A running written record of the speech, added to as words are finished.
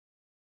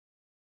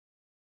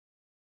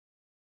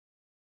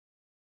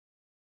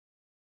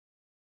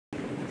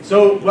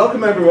So,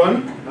 welcome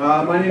everyone.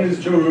 My name is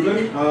Joe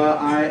Rubin.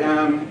 I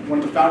am one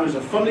of the founders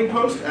of Funding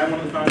Post and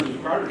one of the founders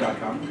of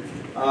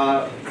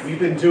Crowder.com. We've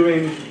been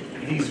doing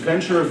these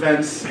venture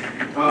events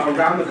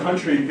around the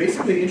country,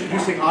 basically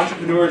introducing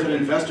entrepreneurs and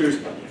investors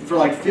for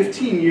like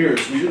 15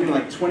 years. We do them in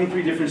like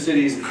 23 different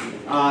cities,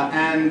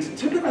 and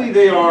typically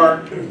they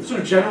are sort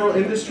of general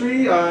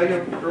industry,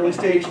 early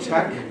stage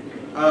tech,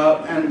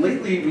 and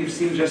lately we've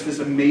seen just this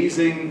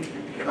amazing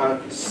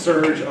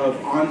surge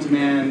of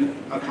on-demand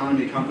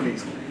economy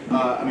companies.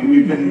 I mean,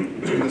 we've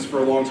been doing this for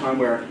a long time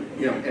where,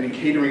 and in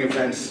catering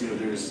events, you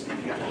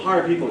have to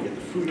hire people, get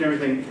the food and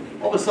everything.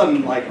 All of a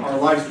sudden, like, our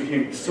lives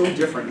became so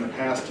different in the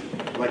past,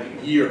 like,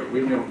 year.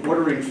 We've been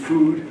ordering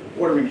food,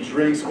 ordering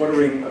drinks,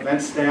 ordering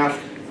event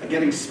staff,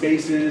 getting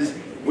spaces,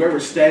 where we're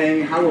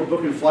staying, how we're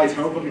booking flights,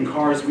 how we're booking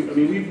cars.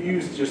 We've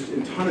used just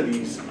a ton of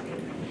these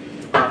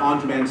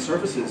on-demand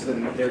services,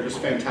 and they're just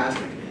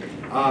fantastic.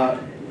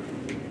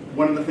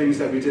 One of the things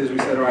that we did is we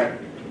said, all right,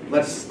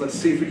 let's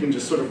see if we can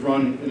just sort of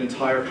run an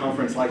entire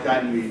conference like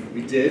that, and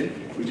we did.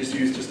 We just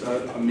used just a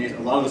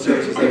lot of the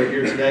services that are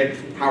here today,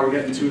 how we're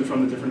getting to and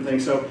from the different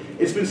things. So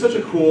it's been such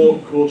a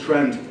cool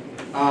trend,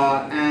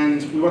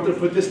 and we wanted to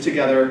put this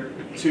together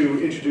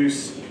to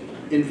introduce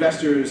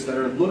investors that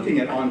are looking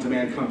at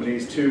on-demand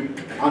companies to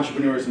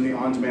entrepreneurs in the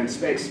on-demand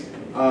space.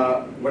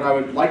 What I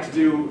would like to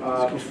do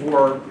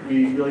before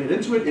we really get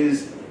into it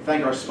is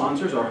thank our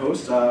sponsors, our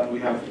hosts. We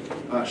have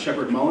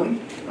Shepard Mullen,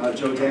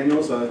 Joe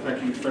Daniels.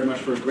 Thank you very much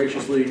for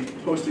graciously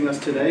hosting us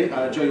today.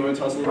 Joe, you want to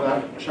tell us a little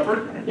about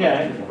Shepard?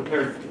 Yeah, I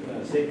prepared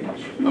a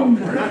statement. Oh,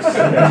 very nice.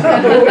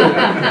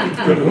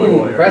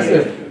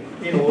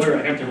 Impressive. Being a lawyer,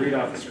 I have to read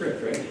off the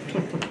script, right?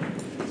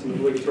 Some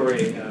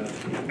obligatory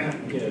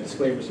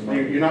disclaimers.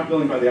 You're not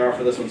billing by the hour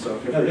for this one, so.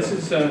 No, this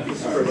is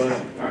for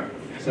both. All right.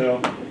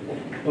 So,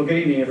 well, good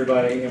evening,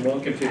 everybody, and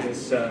welcome to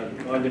this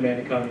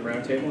on-demand economy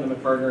roundtable. I'm a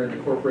partner in the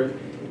corporate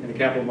and the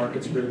capital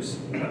markets groups,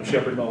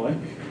 Shepard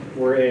Mullen.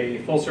 We're a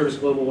full-service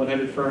Global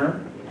 100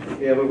 firm.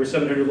 We have over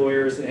 700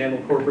 lawyers that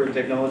handle corporate and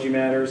technology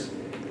matters,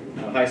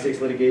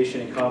 high-stakes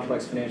litigation, and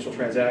complex financial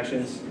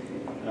transactions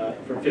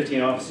from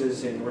 15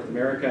 offices in North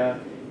America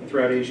and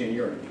throughout Asia and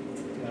Europe.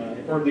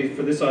 Importantly,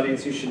 for this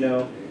audience, you should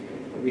know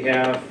that we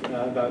have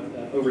about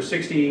over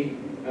 60,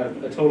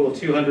 a total of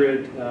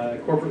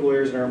 200 corporate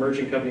lawyers in our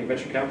emerging company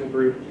venture capital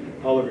group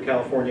all over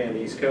California and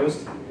the East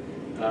Coast.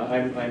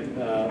 I'm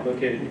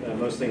located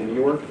mostly in New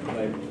York, but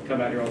I come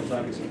out here all the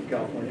time because I'm from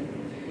California.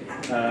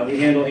 We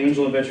handle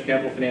angel and venture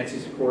capital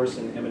financings, of course,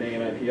 and M&A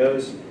and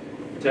IPOs,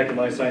 tech and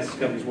life sciences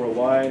companies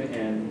worldwide,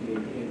 and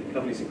in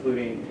companies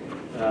including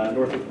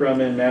Northrop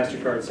Grumman,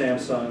 MasterCard,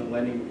 Samsung,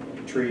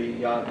 LendingTree,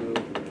 Yahoo,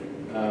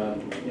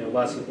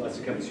 lots of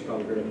companies you've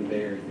probably heard of in the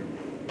Bay Area.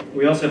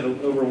 We also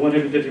have over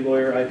 150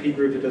 lawyer IP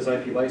group that does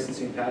IP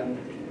licensing, patent,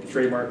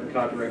 trademark, and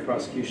copyright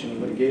prosecution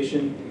and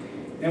litigation.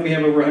 And we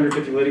have over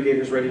 150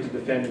 litigators ready to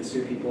defend and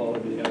sue people all over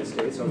the United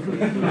States. Hopefully,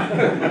 you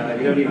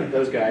don't need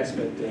those guys,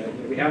 but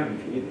we have them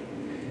if you need them.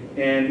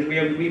 And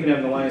we even have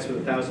an alliance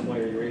with a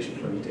 1,000-lawyer Eurasian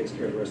firm that takes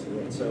care of the rest of the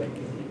world. So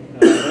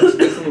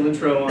that's a little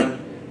intro on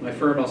my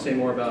firm. I'll say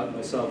more about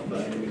myself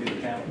when we do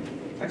the panel.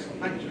 Excellent.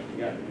 Thank you, Joe.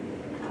 Yeah.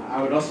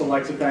 I would also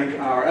like to thank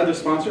our other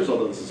sponsors,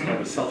 although this is kind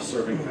of a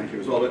self-serving thank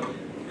you as well. But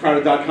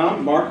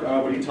Crowder.com. Mark,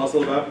 what do you tell us a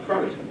little about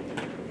Crowder?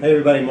 Hey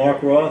everybody,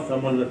 Mark Roth.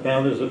 I'm one of the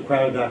founders of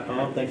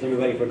Crowder.com. Thanks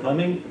everybody for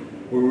coming.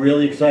 We're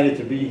really excited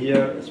to be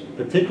here,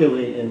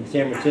 particularly in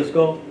San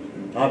Francisco.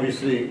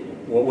 Obviously,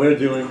 what we're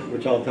doing,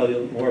 which I'll tell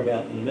you more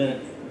about in a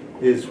minute,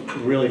 is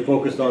really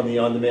focused on the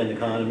on-demand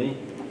economy.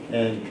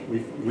 And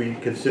we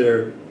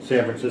consider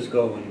San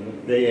Francisco and the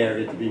Bay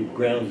Area to be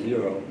ground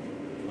zero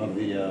of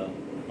the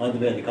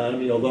on-demand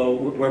economy, although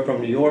we're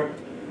from New York,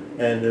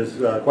 and there's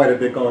quite a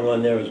bit going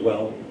on there as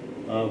well.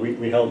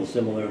 We held a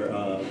similar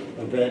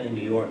event in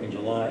New York in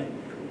July,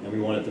 and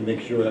we wanted to make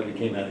sure that we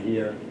came out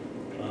here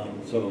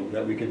so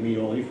that we could meet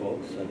all you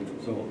folks.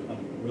 And so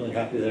I'm really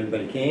happy that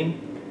everybody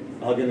came.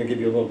 I'm going to give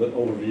you a little bit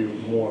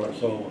overview more in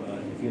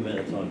a few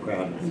minutes on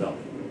Crowd itself.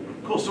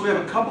 Cool, so we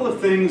have a couple of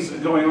things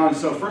going on.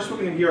 So first we're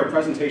going to hear a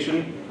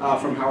presentation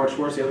from Howard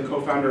Schwartz, the other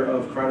co-founder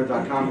of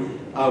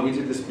Crowder.com. We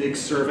did this big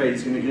survey.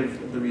 He's going to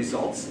give the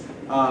results.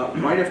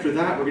 Right after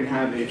that, we're going to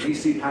have a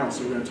VC panel.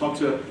 So we're going to talk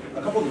to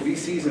a couple of the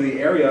VCs in the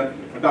area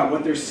about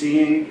what they're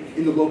seeing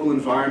in the local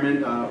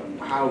environment,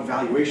 how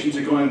valuations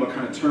are going, what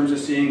kind of terms they're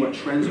seeing, what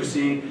trends they're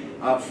seeing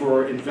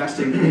for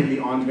investing in the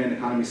on-demand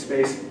economy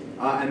space.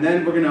 And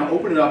then we're going to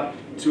open it up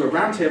to a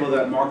roundtable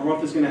that Mark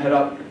Roth is going to head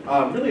up.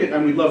 Really,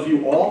 and we'd love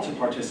you all to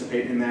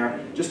participate in there,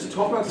 just to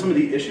talk about some of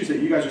the issues that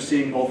you guys are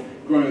seeing, both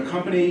growing a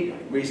company,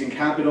 raising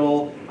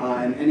capital,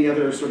 and any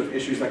other sort of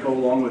issues that go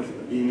along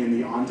with being in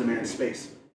the on-demand space.